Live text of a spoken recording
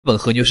日本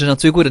和牛身上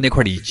最贵的那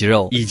块里脊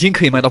肉，已经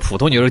可以卖到普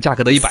通牛肉价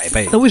格的100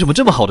倍。那为什么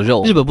这么好的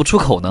肉，日本不出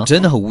口呢？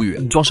真的很无语。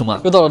你装什么？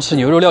又到了吃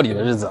牛肉料理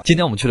的日子。今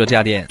天我们去了这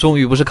家店，终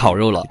于不是烤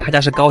肉了，他家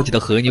是高级的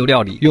和牛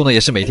料理，用的也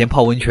是每天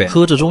泡温泉、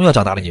喝着中药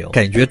长大的牛，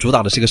感觉主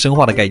打的是一个生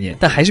化的概念，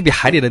但还是比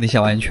海里的那些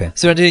要安全。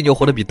虽然这些牛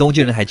活得比东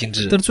京人还精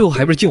致，但是最后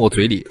还不是进我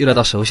嘴里。又来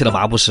到熟悉的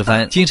麻布十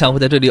番，经常会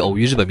在这里偶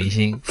遇日本明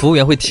星，服务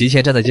员会提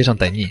前站在街上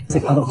等你，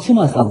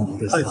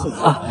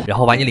然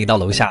后把你领到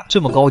楼下。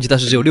这么高级，但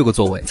是只有6个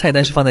座位，菜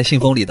单是放在信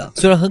封里的，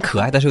虽然很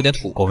可爱，但是有点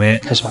土。狗妹，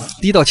开始吧。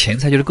第一道前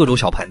菜就是各种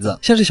小盘子，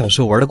像是小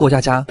时候玩的过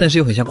家家，但是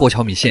又很像过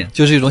桥米线，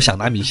就是一种想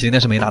拿米其林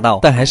但是没拿到，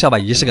但还是要把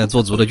仪式感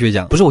做足的倔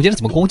强。不是我今天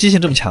怎么攻击性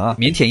这么强啊？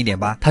腼腆一点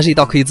吧。它是一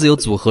道可以自由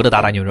组合的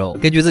打牛肉，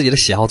根据自己的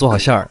喜好做好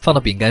馅儿，放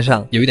到饼干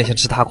上，有一点像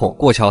吃taco，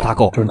过桥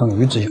taco。就是当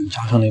鱼子一样，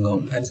加上那个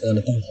白色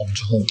的蛋黄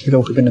之后，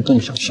肉会变得更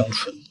像香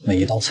醇。每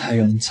一道菜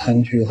用的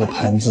餐具和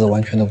盘子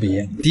完全都不一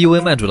样。低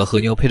温慢煮的和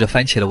牛配着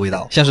番茄的味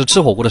道，像是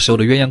吃火锅的时候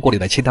的鸳鸯锅里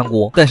的清汤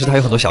锅，但是它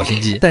有很多小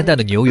心机，淡淡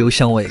的牛油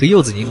香味和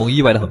柚子柠檬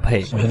意外的很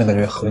配。我现在感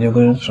觉和牛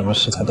跟什么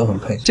食材都很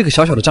配。这个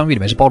小小的章鱼里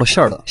面是包了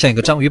馅儿的，像一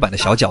个章鱼版的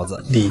小饺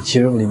子。里脊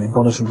肉里面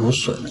包的是芦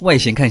笋，外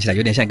形看起来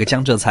有点像一个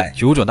江浙菜，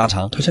九转大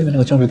肠。它下面那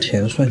个酱是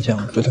甜蒜酱，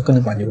所以它更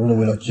能把牛肉的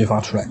味道激发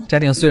出来。这家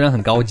店虽然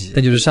很高级，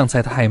但就是上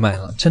菜太慢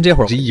了。趁这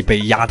会儿是一杯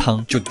鸭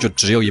汤，就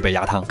只有一杯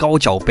鸭汤，高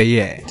脚杯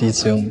哎。第一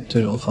次用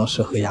这种方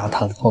式喝鸭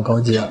汤，好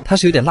高级啊！它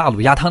是有点辣卤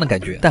鸭汤的感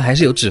觉，但还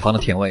是有脂肪的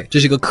甜味。这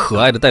是一个可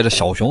爱的带着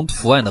小熊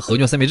图案的和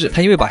牛三明治，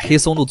它因为把黑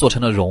松露做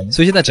成了蓉，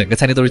所以现在整个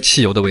餐厅都是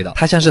汽油的味道。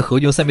它像是和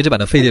牛三明治版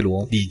的费列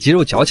罗，里脊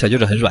肉嚼起来就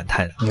是很软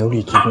弹。牛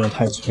里脊真的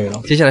太脆了。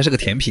接下来是个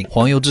甜品，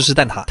黄油芝士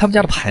蛋挞。他们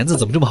家的盘子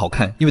怎么这么好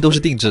看？因为都是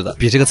定制的，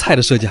比这个菜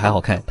的设计还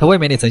好看。它外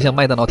面那层像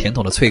麦当劳甜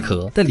筒的脆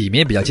壳，但里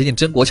面比较接近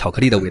榛果巧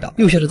克力的味道，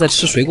又像是在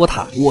吃水果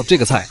塔。哇，这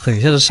个菜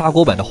很像是砂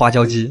锅版的花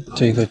椒鸡。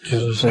这个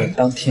就是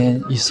当天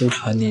一艘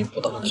船里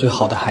捕到的最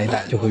好的海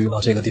胆，就会运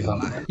到这个地方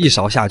来。一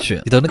勺下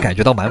去，你都能感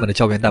觉到满满的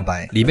胶原蛋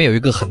白，里面有一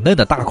个很嫩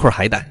的大块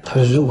海胆。它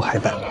是肉海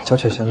胆，嚼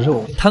起来像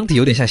肉。汤底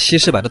有点像西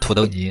式版的土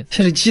豆泥，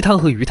像是鸡汤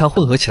和鱼汤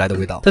混合起来的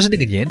味道，但是那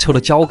个粘稠的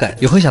胶感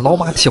又很想捞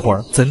妈蹄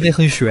花，真的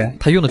很炫。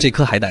他用的这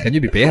颗海胆感觉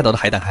比北海道的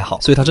海胆还好，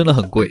所以它真的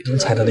很贵。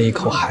踩的那一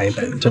口海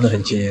胆真的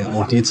很惊艳，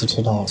我第一次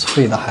吃到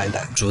脆的海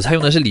胆。主菜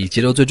用的是里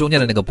脊肉最中间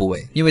的那个部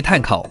位，因为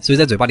炭烤，所以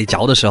在嘴巴里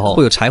嚼的时候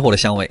会有柴火的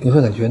香味。你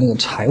会感觉那个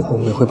柴火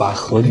味会把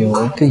和牛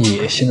更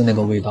野性的那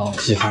个味道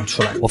激发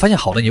出来。我发现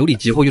好的牛里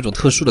脊会有种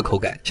特殊的口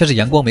感，像是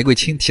阳光玫瑰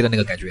青提的那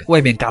个感觉，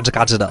外面嘎吱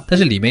嘎吱的，但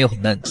是里面又很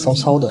嫩，骚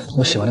骚的，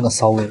我喜欢那个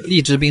骚味。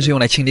荔枝冰是用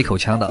来清理口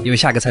腔的，因为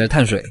下个菜是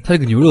碳水，它这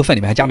个牛肉饭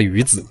里面还加了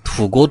鱼子，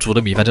土锅煮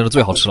的米饭真的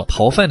最好吃了。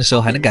刨饭的时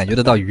候还能感觉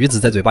得到鱼子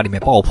在嘴巴里面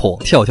爆破。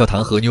跳跳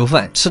糖和牛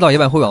饭吃到一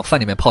半会往饭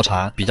里面泡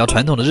茶，比较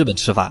传统的日本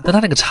吃法，但它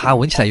那个茶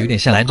闻起来有点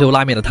像兰州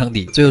拉面的汤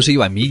底。最后是一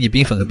碗迷你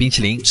冰粉和冰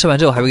淇淋，吃完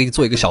之后还会给你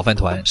做一个小饭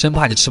团，生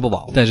怕你吃不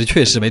饱，但是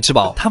确实没吃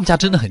饱。他们家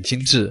真的很精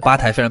致，吧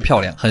台非常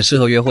漂亮，很适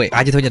合约会。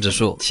阿鸡推荐指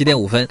数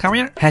7.5分。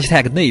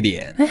#内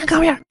敛。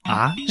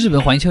啊，日本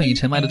环球影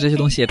城卖的这些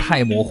东西也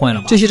太魔幻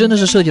了吧！这些真的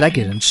是设计来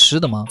给人吃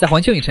的吗？在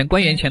环球影城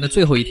关园前的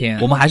最后一天，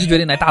我们还是决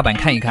定来大阪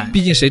看一看，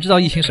毕竟谁知道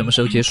疫情什么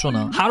时候结束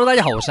呢？ Hello， 大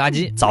家好，我是阿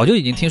鸡。早就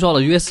已经听说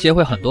了 USJ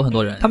会很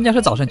多人，他们家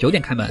是早上9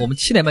点开门，我们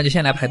7点半就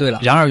先来排队了。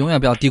然而永远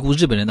不要低估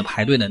日本人的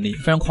排队能力，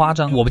非常夸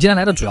张。我们今天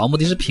来的主要目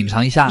的是品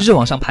尝一下日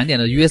网上盘点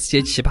的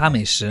USJ 奇葩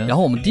美食，然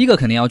后我们第一个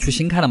肯定要去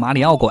新开的马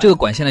里奥馆，这个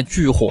馆现在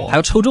巨火，还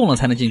要抽中了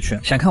才能进去。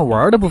想看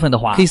玩的部分的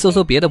话，可以搜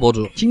搜别的博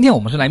主。今天我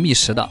们是来觅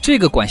食的，这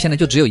个馆现在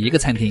就只有一个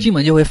餐厅，进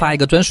门就会发一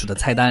个专属的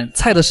菜单，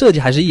菜的设计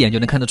还是一眼就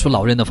能看得出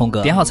老任的风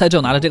格。点好菜之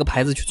后拿着这个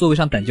牌子去座位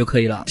上等就可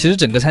以了。其实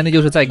整个餐厅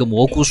就是在一个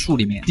蘑菇树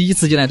里面，第一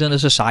次进来真的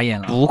是傻眼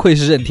了，不愧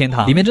是任天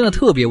堂，里面真的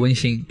特别温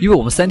馨。因为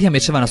我们3天没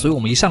吃饭了，所以我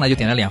们一上来就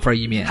点了2份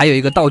意面，还有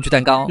一个道具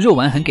蛋糕，肉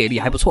丸很给力，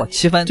还不错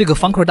，7分。这个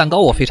方块蛋糕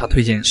我非常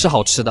推荐，是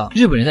好吃的。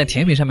日本人在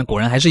甜品上面果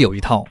然还是有一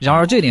套，然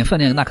而这点分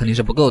量那肯定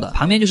是不够的。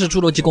旁边就是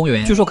侏罗纪公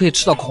园，据说可以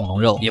吃到恐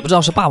龙肉，也不知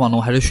道是霸王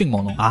龙还是迅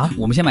猛龙啊。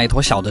我们先买一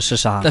坨小的试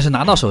试啊，但是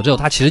拿到手之后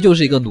它其实就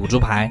是一个卤猪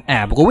排，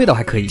哎，不过味道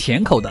还可以，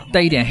甜口的，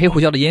带一点黑胡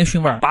椒的烟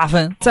熏味，8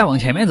分。再往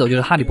前面走就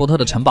是哈利波特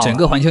的城堡，整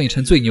个环球影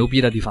城最牛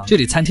逼的地方。这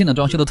里餐厅的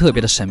装修都特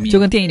别的神秘，就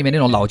跟电影里面那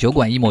种老酒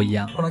馆一模一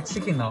样。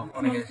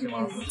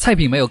菜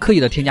品没有刻意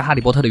的添加哈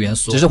利波特的元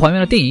素，只是还原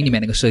了电影里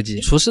面那个设计。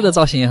厨师的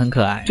造型也很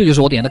可爱，这就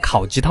是我点的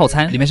烤鸡套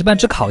餐，里面是半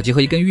只烤鸡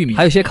和一根玉米，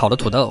还有些烤的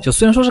土豆。就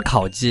虽然说是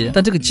烤鸡，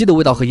但这个鸡的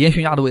味道和烟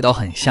熏鸭的味道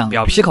很像，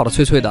表皮烤的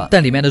脆脆的，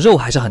但里面的肉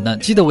还是很嫩，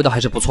鸡的味道还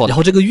是不错的。然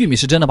后这个玉米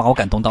是真的把我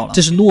感动到了，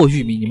这是糯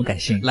玉米，你们敢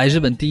信？来日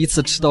本第一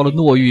次吃到了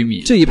糯玉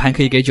米，这一盘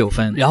可以给9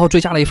分。然后追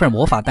加了一份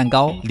魔法蛋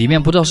糕，里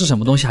面不知道是什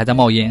么东西还在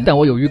冒烟，但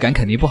我有预感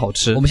肯定不好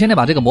吃。我们现在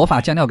把这个魔法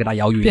酱料给它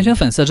摇匀，变成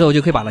粉色之后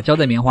就可以把它浇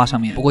在棉花上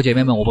面。不过姐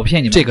妹们，我不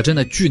骗你们，这个真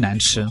的巨难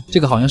吃，这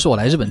个好像是我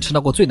来日本吃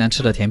到过最难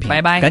吃的甜品。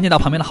拜拜，赶紧到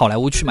旁边的好莱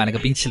坞去买了个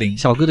冰淇淋，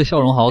小哥的笑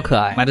容好可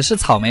爱，买的是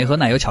草莓和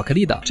奶油巧克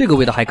力的，这个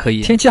味道还可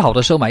以。天气好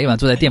的时候买一碗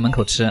坐在店门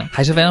口吃，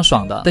还是非常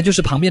爽的。但就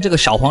是旁边这个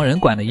小黄人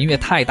馆的音乐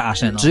太大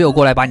声了，只有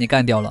过来把你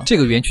干掉了。这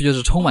个园区就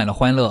是充满了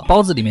欢乐，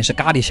包子里面是是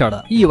咖喱馅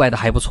的，意外的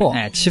还不错，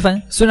哎，7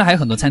分。虽然还有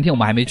很多餐厅我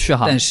们还没去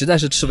哈，但实在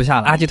是吃不下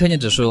了。阿鸡推荐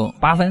指数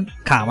8分，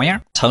卡玩意儿。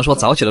常说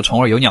早起的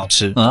虫儿有鸟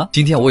吃啊，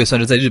今天我也算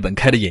是在日本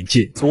开了眼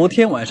界。昨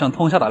天晚上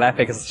通宵打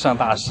Netflix 上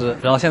大师，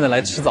然后现在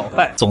来吃早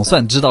饭，总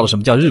算知道了什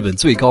么叫日本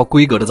最高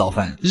规格的早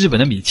饭。日本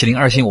的米其林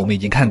2星我们已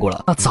经看过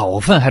了，那早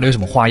饭还能有什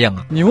么花样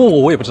啊？你问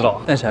我也不知道，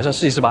但是还是要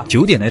试一试吧。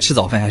9点来吃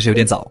早饭还是有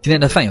点早，今天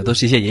的饭友都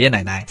是一些爷爷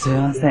奶奶。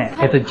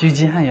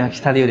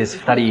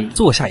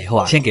坐下以后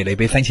啊，先给了一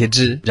杯番茄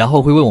汁，然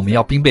后会问我们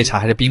要冰焙茶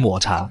还是冰抹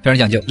茶，非常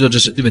讲究。热芝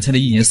士，日本餐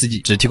厅1年4季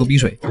只提供冰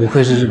水，不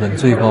愧是日本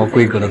最高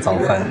规格的早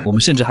饭。我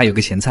们甚至还有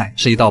个前菜，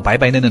是一道白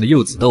白嫩嫩的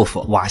柚子豆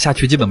腐，挖下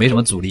去基本没什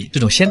么阻力。这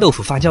种鲜豆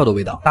腐发酵的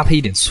味道，搭配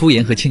一点粗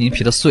盐和青柠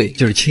皮的碎，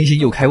就是清新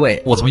又开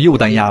胃。我怎么又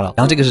单压了？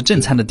然后这个是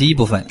正餐的第一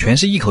部分，全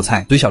是一口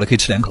菜，嘴小的可以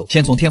吃2口。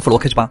先从天妇罗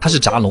开始吧，它是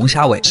炸龙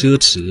虾尾，奢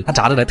侈，它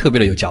炸的来特别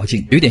的有嚼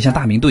劲，有点像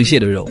大明炖蟹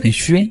的肉，很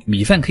暄。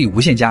米饭可以无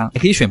限加，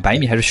也可以选白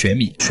米还是玄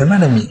米。全麦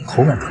的米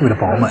口感特别的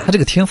饱满，它这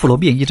个天妇罗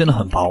面衣真的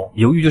很薄，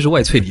鱿鱼就是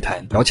外脆里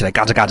弹，咬起来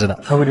嘎吱嘎吱的。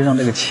它为了让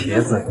这个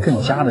茄子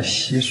更加的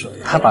吸水，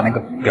它把那个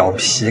表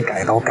皮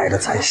改的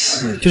才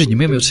细。就是你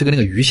们有没有吃过那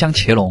个鱼香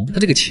茄龙？它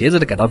这个茄子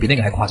的改刀比那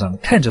个还夸张，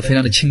看着非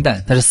常的清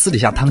淡，但是私底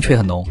下汤却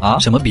很浓啊！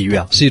什么比喻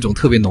啊？是一种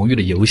特别浓郁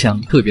的油香，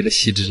特别的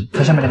吸汁。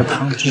它下面那个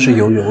汤汁是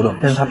油油的，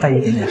但是它带一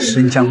点点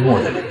生姜末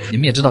的。你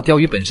们也知道鲷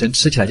鱼本身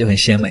吃起来就很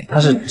鲜美，它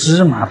是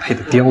芝麻配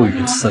的鲷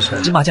鱼刺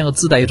身，芝麻酱又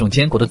自带一种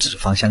坚果的脂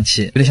肪香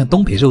气，有点像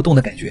东北肉冻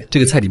的感觉。这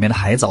个菜里面的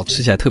海藻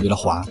吃起来特别的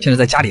滑，现在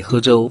在家里喝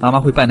粥，妈妈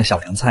会拌的小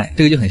凉菜，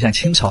这个就很像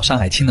清炒上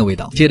海青的味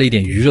道，接了一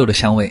点鱼肉的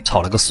香味，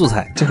炒了个素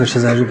菜。这个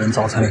是在日本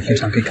早餐里经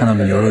常可以看到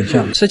的牛肉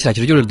酱，吃起来其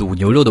实就是卤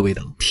牛肉的味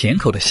道，甜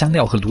口的香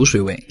料和卤水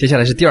味。接下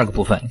来是第2个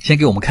部分，先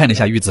给我们看了一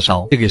下玉子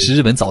烧，这个也是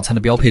日本早餐的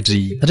标配之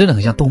一，它真的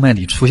很像动漫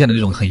里出现的那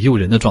种很诱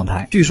人的状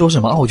态。据说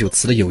什么奥久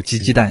慈的有机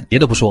鸡蛋，别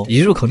的不说，一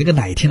入口那个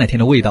奶甜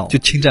的味道就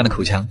侵占了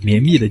口腔，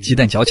绵密的鸡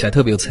蛋嚼起来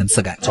特别有层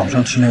次感。早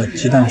上吃那个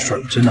鸡蛋水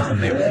真的很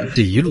美味，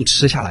这一路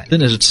吃下来真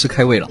的是吃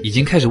开胃了，已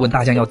经开始问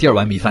大酱要第2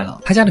碗米饭了。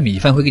他家的米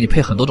饭会给你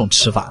配很多种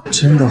吃法，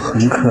真的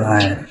很可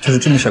爱，就是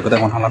这么小个蛋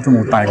黄，他拿这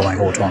么大一个碗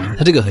给我装。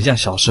它这个很像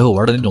小时候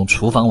玩的那种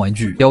厨房玩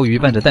具，鲷鱼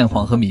拌着蛋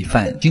黄和米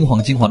饭，金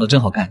黄的真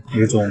好看，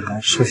有一种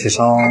寿喜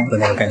烧的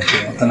那个感觉，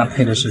但它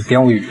配的是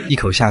鲷鱼。一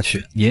口下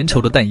去，粘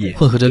稠的蛋液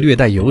混合着略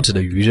带油脂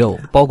的鱼肉，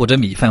包裹着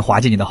米饭滑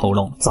进你的喉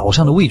咙。早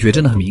上的味觉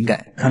真的很敏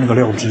感，它那个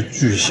料汁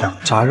巨香，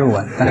炸肉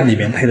丸，但它里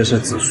面配的是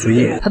紫苏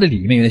叶，它的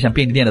里面有点像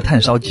便利店的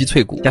炭烧鸡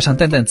脆骨，加上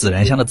淡淡孜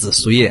然香的紫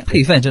苏叶，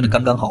配饭真的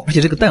刚刚好。而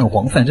且这个蛋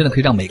黄饭真的可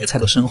以让每个菜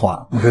都升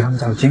华。我觉得他们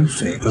家的精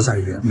髓就在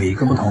于每一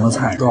个不同的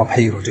菜都要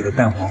配一口这个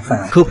蛋黄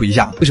饭。科普一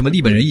下，为什么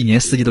日本人1年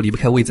4季都离不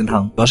开味增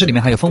汤，主要是里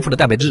面含有丰富的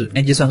蛋白质、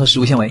氨基酸和食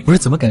物纤维。不是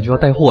怎么感觉要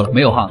带货了？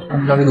没有哈，他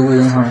们家这个味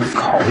增汤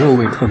烤肉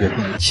味特别重。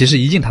其实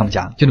一进他们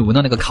家就能闻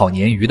到那个烤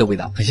鲶鱼的味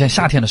道，很像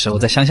夏天的时候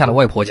在乡下的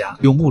外婆家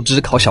用木枝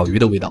烤小鱼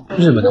的味道。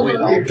日本的味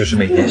道就是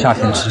每年夏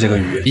天吃这个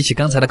鱼，比起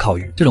刚才的烤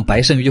鱼，这种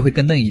白生鱼就会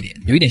更嫩一点，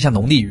有一点像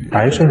浓丽鱼。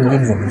白生鱼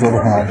跟怎么做都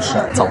很好吃，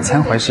早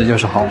餐怀石就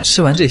是好。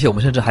吃完这些，我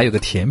们甚至还有个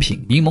甜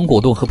品，柠檬果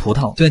冻和葡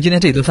萄。虽然今天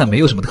这顿饭没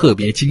有什么特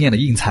别惊艳的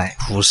硬菜，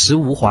朴实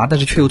无华，但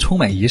是却又充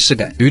满仪式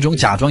感，有一种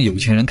假装有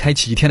钱人开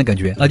启一天的感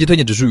觉。阿鸡推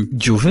荐指数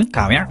9分，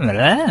卡面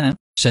儿。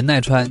神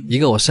奈川，一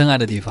个我深爱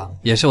的地方，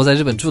也是我在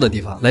日本住的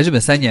地方。来日本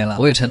3年了，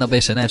我也成了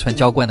被神奈川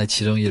浇灌的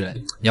其中一人。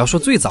你要说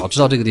最早知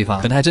道这个地方，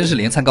可能还真是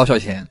镰仓高校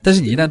前，但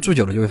是你一旦住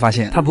久了，就会发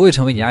现它不会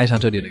成为你爱上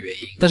这里的原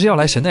因。但是要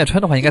来神奈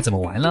川的话，应该怎么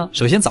玩呢？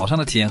首先早上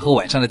的体验和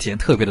晚上的体验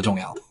特别的重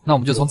要。那我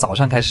们就从早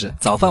上开始。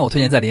早饭我推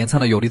荐在镰仓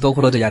的有利多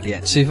库洛这家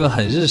店，吃一份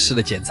很日式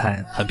的简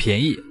餐，很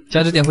便宜。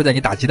江之店会在你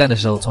打鸡蛋的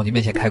时候从你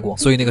面前开过，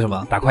所以那个什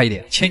么打快一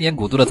点。千年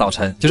古都的早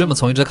晨就这么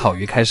从一只烤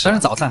鱼开始。当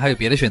然早餐还有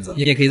别的选择，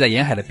你也可以在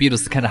沿海的比鲁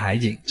斯看着海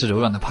景，吃柔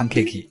软的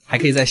pancake， 还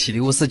可以在喜力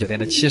乌斯酒店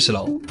的70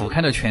楼俯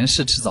瞰着全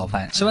市吃早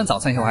饭。吃完早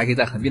餐以后还可以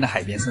在横滨的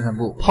海边散散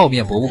步。泡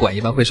面博物馆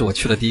一般会是我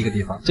去的第一个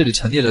地方，这里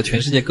陈列着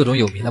全世界各种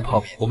有名的泡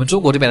面。我们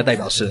中国这边的代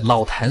表是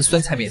老坛酸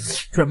菜面，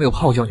居然没有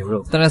泡椒牛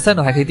肉。当然3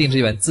楼还可以定制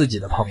一碗自己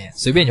的泡面，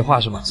随便你画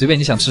什么，随便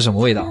你想吃什么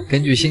味道，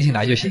根据心情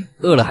来就行。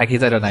饿了还可以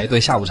在这来一顿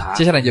下午茶。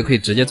接下来你就可以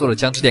直接坐着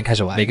江之店开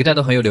始玩，每个站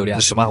都很有流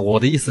量。什么？我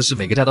的意思是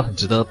每个站都很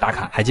值得打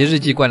卡。海街日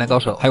记、灌篮高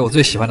手，还有我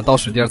最喜欢的倒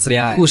数第2次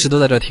恋爱，故事都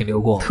在这停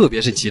留过。特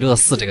别是极乐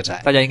寺这个站，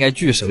大家应该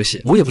巨熟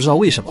悉。我也不知道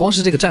为什么，光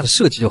是这个站的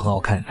设计就很好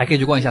看。还可以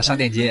去逛一下商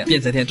店街、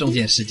变层店重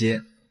建市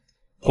街。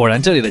果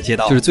然这里的街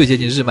道就是最接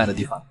近日漫的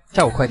地方。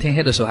下午快天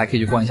黑的时候还可以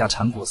去逛一下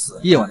长谷寺，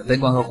夜晚的灯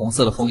光和红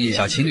色的枫叶，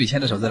小情侣牵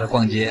着手在这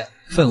逛街，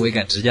氛围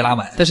感直接拉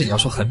满。但是你要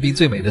说横滨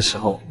最美的时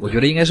候，我觉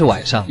得应该是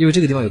晚上，因为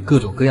这个地方有各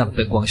种各样的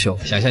灯光秀。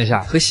想象一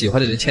下和喜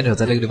欢的人牵着手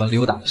在这个地方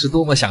溜达，是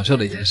多么享受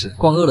的一件事。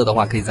逛饿了的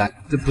话可以在，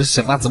这不是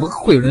什么，怎么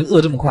会有人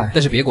饿这么快？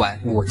但是别管，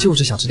我就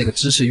是想吃那个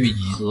芝士芋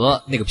泥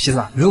和那个披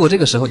萨。如果这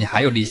个时候你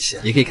还有力气，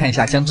也可以看一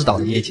下江之岛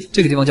的夜景。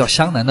这个地方叫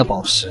湘南的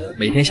宝石，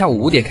每天下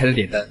午5点开始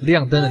点灯，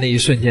亮灯的那一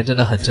瞬间真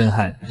的很震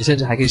撼。你甚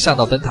至还可以上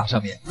到灯塔上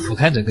面俯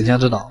瞰整个江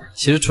之岛。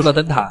其实除了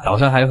灯塔，岛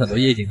上还有很多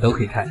夜景都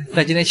可以看。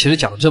但今天其实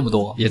讲了这么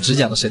多，也只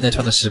讲了神奈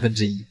川的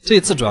1/10。这一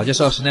次主要介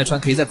绍神奈川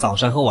可以在早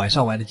上和晚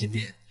上玩的景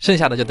点，剩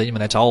下的就等你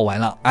们来找我玩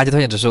了。阿鸡推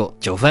荐指数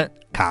9分，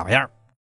卡玩意儿。